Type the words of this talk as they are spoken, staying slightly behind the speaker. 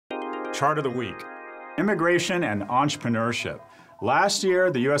Chart of the week: immigration and entrepreneurship. Last year,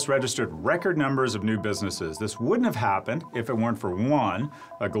 the U.S. registered record numbers of new businesses. This wouldn't have happened if it weren't for one,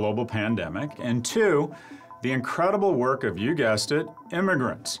 a global pandemic, and two, the incredible work of, you guessed it,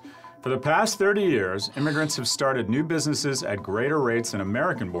 immigrants. For the past 30 years, immigrants have started new businesses at greater rates than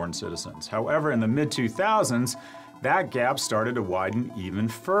American-born citizens. However, in the mid-2000s, that gap started to widen even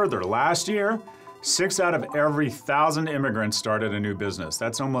further. Last year, 6 out of every 1,000 immigrants started a new business.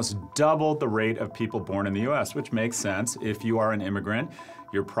 That's almost double the rate of people born in the U.S., which makes sense. If you are an immigrant,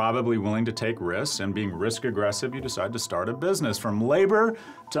 you're probably willing to take risks, and being risk aggressive, you decide to start a business. From labor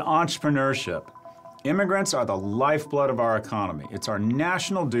to entrepreneurship, immigrants are the lifeblood of our economy. It's our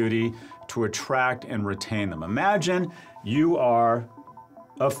national duty to attract and retain them. Imagine you are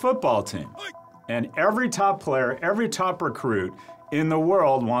a football team, and every top player, every top recruit in the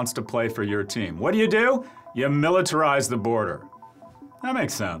world wants to play for your team. What do? You militarize the border. That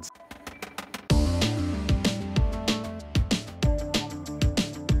makes sense.